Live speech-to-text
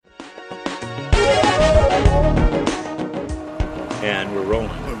And we're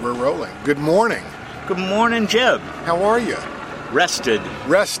rolling. We're rolling. Good morning. Good morning, Jeb. How are you? Rested.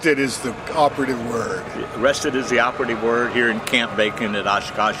 Rested is the operative word. Rested is the operative word here in Camp Bacon at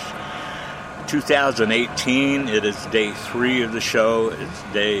Oshkosh 2018. It is day 3 of the show. It's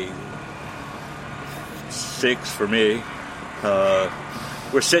day 6 for me.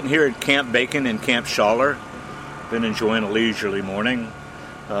 We're sitting here at Camp Bacon in Camp Schaller. Been enjoying a leisurely morning.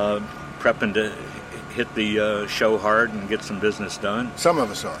 Prepping to hit the show hard and get some business done. Some of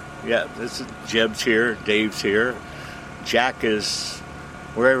us are. Yeah, this is Jeb's here, Dave's here. Jack is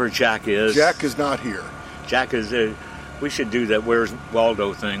wherever Jack is. Jack is not here. Jack is. We should do that "Where's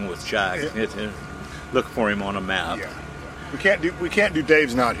Waldo" thing with Jack. Look for him on a map. Yeah, we can't do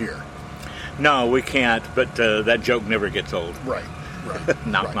Dave's not here. No, we can't. But that joke never gets old. Right.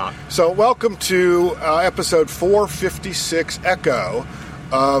 knock right. knock. So welcome to episode 456 Echo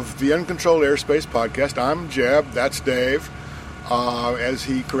of the Uncontrolled Airspace podcast. I'm Jeb. That's Dave. As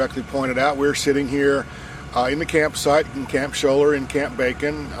he correctly pointed out, we're sitting here in the campsite in Camp Schaller in Camp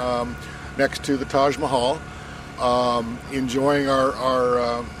Bacon, next to the Taj Mahal, enjoying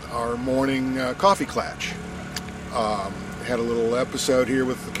our morning coffee clatch. Had a little episode here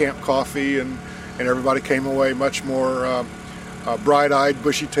with the camp coffee, and everybody came away much more bright-eyed,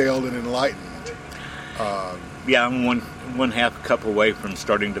 bushy-tailed, and enlightened. Yeah, I'm one half cup away from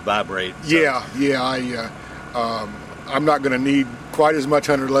starting to vibrate. So. Yeah. I'm not going to need quite as much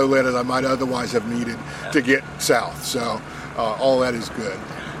 100 low lead as I might otherwise have needed to get south. So all that is good.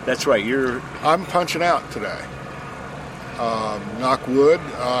 That's right. I'm punching out today. Knock wood.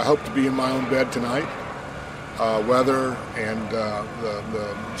 I hope to be in my own bed tonight. Weather and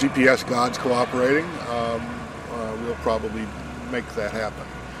the GPS gods cooperating, we'll probably make that happen.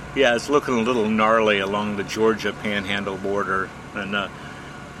 Yeah, it's looking a little gnarly along the Georgia Panhandle border, and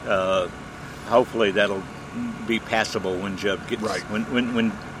hopefully that'll be passable when Jeb gets right.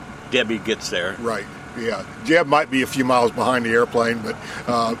 when Debbie gets there. Right. Yeah. Jeb might be a few miles behind the airplane, but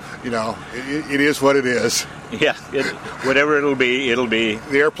it is what it is. Yeah. Whatever it'll be.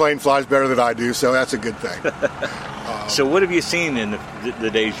 The airplane flies better than I do, so that's a good thing. So what have you seen in the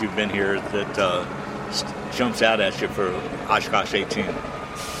days you've been here that jumps out at you for Oshkosh 18?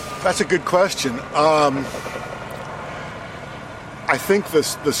 That's a good question. I think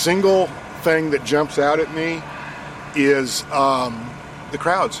the single thing that jumps out at me is the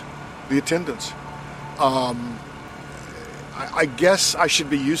crowds, the attendance. I guess I should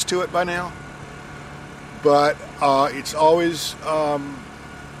be used to it by now, but it's always a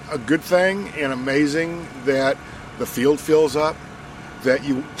good thing and amazing that the field fills up, that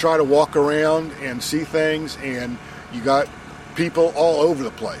you try to walk around and see things, and you got people all over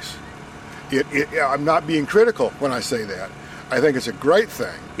the place. I'm not being critical when I say that. I think it's a great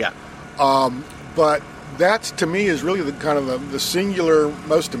thing. Yeah. But that, to me, is really the kind of the single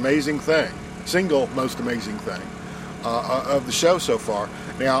most amazing thing of the show so far.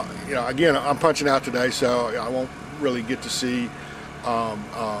 Now, again, I'm punching out today, so I won't really get to see a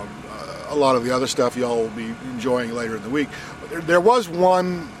lot of the other stuff y'all will be enjoying later in the week. There was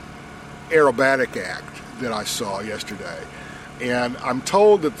one aerobatic act that I saw yesterday, and I'm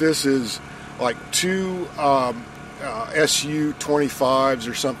told that this is like two SU-25s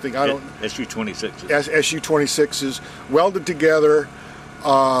or something. SU-26s. SU-26s welded together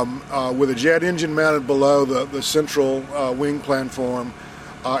with a jet engine mounted below the central wing platform,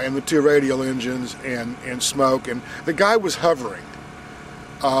 and the 2 radial engines and smoke. And the guy was hovering,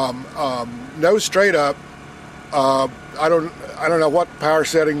 nose straight up. I don't know what power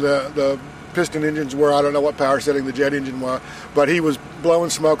setting the piston engines were. I don't know what power setting the jet engine was, but he was blowing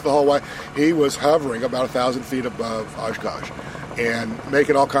smoke the whole way. He was hovering about 1,000 feet above Oshkosh and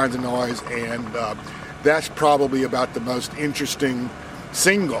making all kinds of noise, and that's probably about the most interesting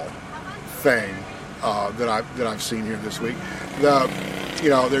single thing that I've seen here this week. There's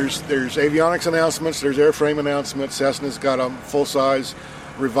avionics announcements, there's airframe announcements. Cessna's got a full-size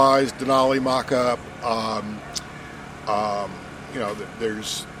revised Denali mock-up.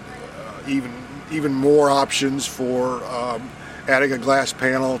 There's even more options for adding a glass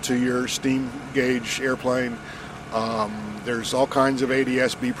panel to your steam gauge airplane. There's all kinds of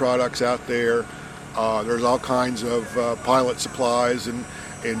ADS-B products out there. There's all kinds of pilot supplies and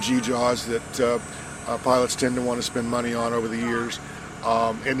GJAWs that pilots tend to want to spend money on over the years.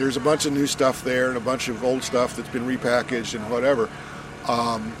 And there's a bunch of new stuff there and a bunch of old stuff that's been repackaged and whatever.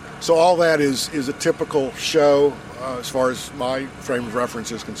 So all that is a typical show as far as my frame of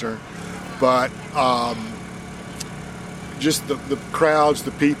reference is concerned. But just the crowds,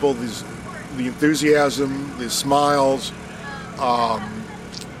 the people, the enthusiasm, the smiles.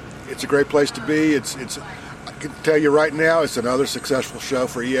 It's a great place to be. can tell you right now, it's another successful show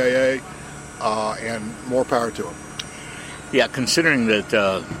for EAA, and more power to them. Yeah, considering that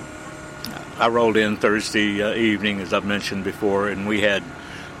I rolled in Thursday evening, as I've mentioned before, and we had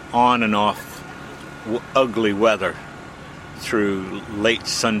on and off ugly weather through late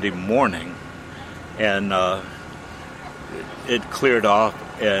Sunday morning, and it cleared off,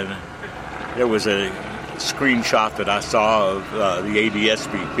 and there was a screenshot that I saw of the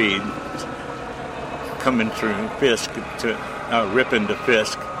ADSB feed coming through Fisk to rip into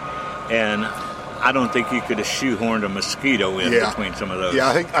Fisk, and I don't think you could have shoehorned a mosquito in between some of those. Yeah,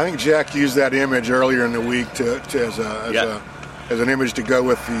 I think Jack used that image earlier in the week as an image to go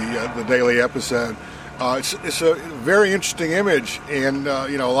with the daily episode. It's a very interesting image, and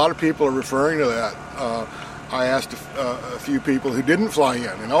a lot of people are referring to that. I asked a few people who didn't fly in,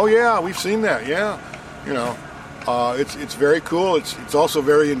 and we've seen that. Yeah, it's very cool. It's also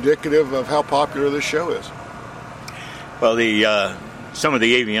very indicative of how popular this show is. Well, some of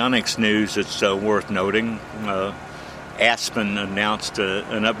the avionics news that's worth noting. Aspen announced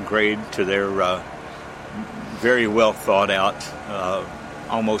an upgrade to their very well thought out,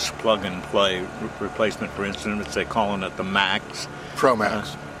 almost plug and play replacement for instruments. They're calling it the Max. Pro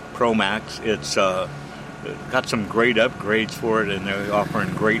Max. Pro Max. It's got some great upgrades for it, and they're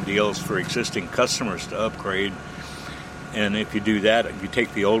offering great deals for existing customers to upgrade. And if you do that, you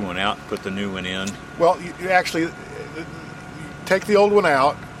take the old one out, put the new one in. Well, you actually take the old one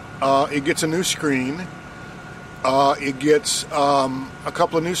out. It gets a new screen. It gets a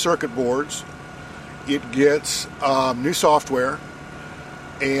couple of new circuit boards. It gets new software,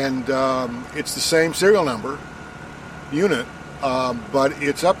 and it's the same serial number unit, but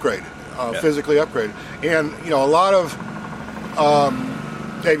it's upgraded, physically upgraded. And a lot of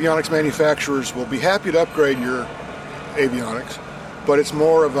avionics manufacturers will be happy to upgrade your avionics, but it's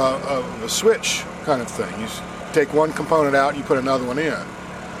more of a switch kind of thing. You take one component out, you put another one in,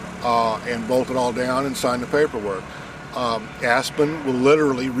 and bolt it all down and sign the paperwork. Aspen will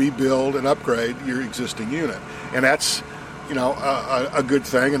literally rebuild and upgrade your existing unit, and that's a good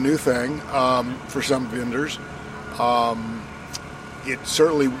thing, a new thing for some vendors. It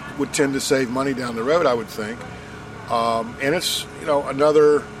certainly would tend to save money down the road, I would think, and it's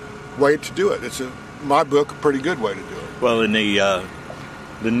another way to do it. It's in my book a pretty good way to do it. Well, in the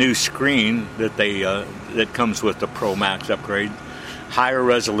new screen that comes with the Pro Max upgrade, higher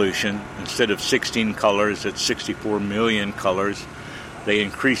resolution. Instead of 16 colors, it's 64 million colors. They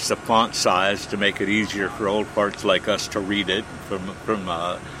increased the font size to make it easier for old farts like us to read it from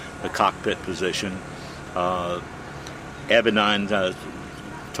the cockpit position. Avidyne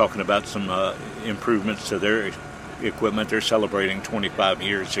talking about some improvements to their equipment. They're celebrating 25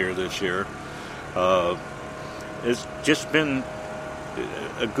 years here this year. It's just been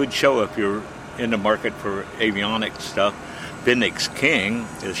a good show if you're in the market for avionics stuff. Bendix King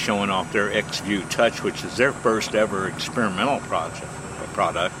is showing off their X-View Touch, which is their first ever experimental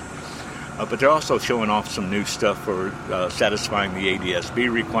product. But they're also showing off some new stuff for satisfying the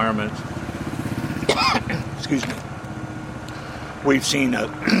ADSB requirements. Excuse me. We've seen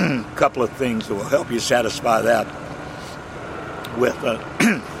a couple of things that will help you satisfy that with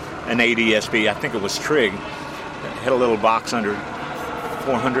an ADSB. I think it was Trig. It had a little box under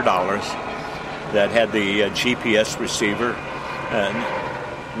 $400 that had the GPS receiver.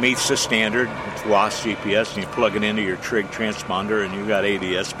 Meets the standard. It's WAAS GPS, and you plug it into your Trig transponder, and you got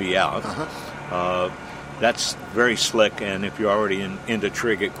ADSB out. That's very slick, and if you're already into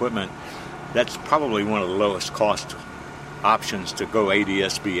Trig equipment, that's probably one of the lowest cost options to go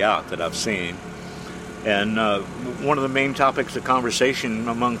ADSB out that I've seen. And one of the main topics of conversation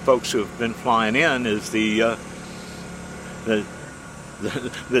among folks who have been flying in is the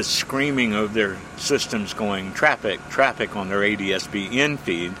screaming of their systems going traffic on their ADSB in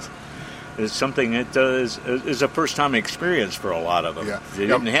feeds is something that is a first-time experience for a lot of them. Yeah. They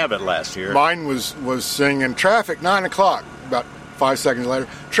didn't have it last year. Mine was singing traffic 9 o'clock, about 5 seconds later.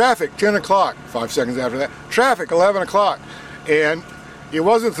 Traffic 10 o'clock, 5 seconds after that. Traffic 11 o'clock. And it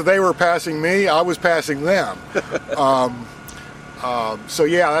wasn't that they were passing me, I was passing them. So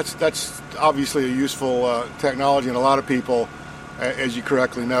yeah, that's obviously a useful technology, and a lot of people, as you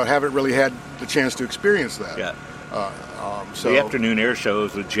correctly know, haven't really had the chance to experience that. Yeah. So the afternoon air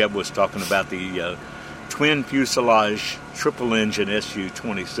shows that Jeb was talking about the twin fuselage triple engine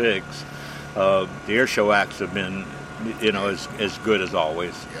Su-26. The air show acts have been, as good as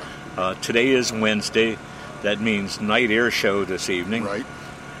always. Yeah. Today is Wednesday. That means night air show this evening. Right.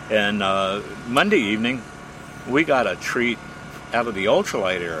 And Monday evening, we got a treat out of the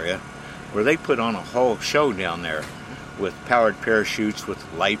ultralight area where they put on a whole show down there with powered parachutes with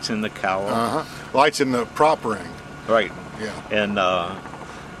lights in the cowl. Lights in the prop ring. Right. Yeah. And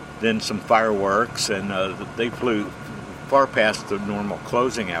then some fireworks, and they flew far past the normal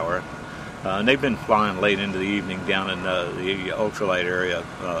closing hour. And they've been flying late into the evening down in the ultralight area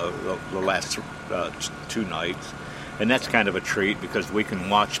the last 2 nights. And that's kind of a treat because we can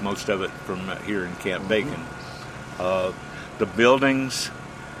watch most of it from here in Camp Bacon. The buildings,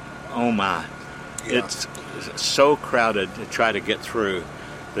 oh my, it's so crowded to try to get through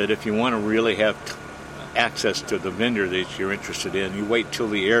that if you want to really have access to the vendor that you're interested in, you wait till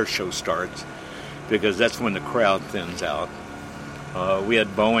the air show starts because that's when the crowd thins out. We had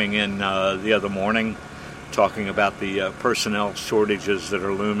Boeing in the other morning talking about the personnel shortages that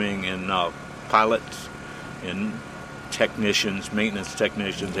are looming in pilots, in technicians, maintenance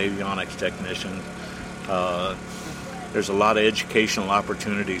technicians, avionics technicians. There's a lot of educational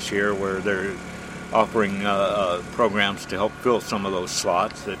opportunities here where they're offering programs to help fill some of those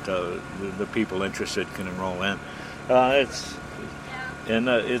slots that the people interested can enroll in.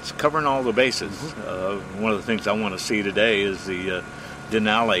 It's covering all the bases. One of the things I want to see today is the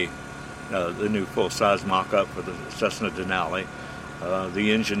Denali, the new full-size mock-up for the Cessna Denali.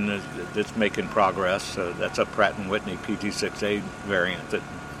 The engine that's making progress, that's a Pratt & Whitney PT6A variant that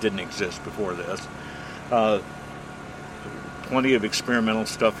didn't exist before this. Plenty of experimental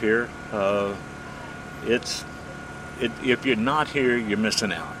stuff here. If you're not here, you're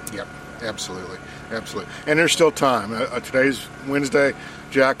missing out. Yep, absolutely. And there's still time. Today's Wednesday.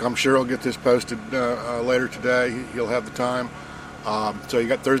 Jack, I'm sure he'll get this posted later today. He'll have the time. So you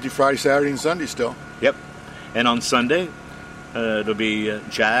got Thursday, Friday, Saturday, and Sunday still. Yep. And on Sunday, it'll be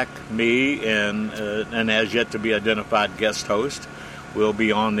Jack, me, and an as yet to be identified guest host. We'll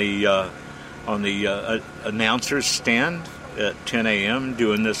be on the announcer's stand at 10 a.m.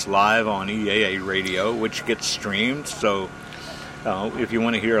 doing this live on EAA radio, which gets streamed. So if you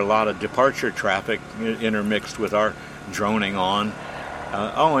want to hear a lot of departure traffic intermixed with our droning on.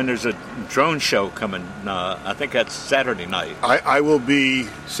 And there's a drone show coming. I think that's Saturday night. I will be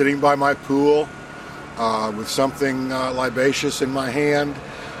sitting by my pool with something libacious in my hand,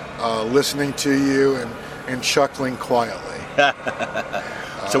 listening to you and chuckling quietly.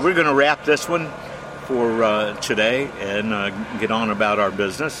 So we're going to wrap this one for today and get on about our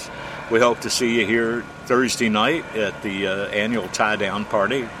business. We hope to see you here Thursday night at the annual tie-down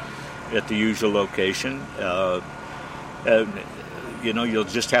party at the usual location. You'll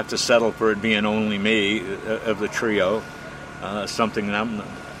just have to settle for it being only me of the trio, something that I'm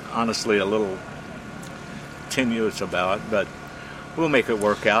honestly a little tenuous about, but we'll make it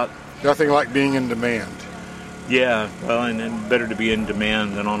work out. Nothing like being in demand. Yeah, well, and better to be in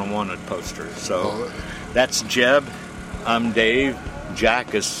demand than on a wanted poster. So that's Jeb. I'm Dave.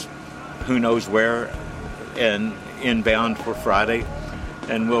 Jack is who knows where and inbound for Friday.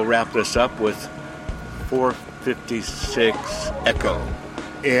 And we'll wrap this up with 456 Echo.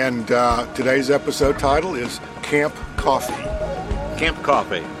 And today's episode title is Camp Coffee. Camp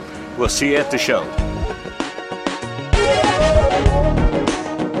Coffee. We'll see you at the show.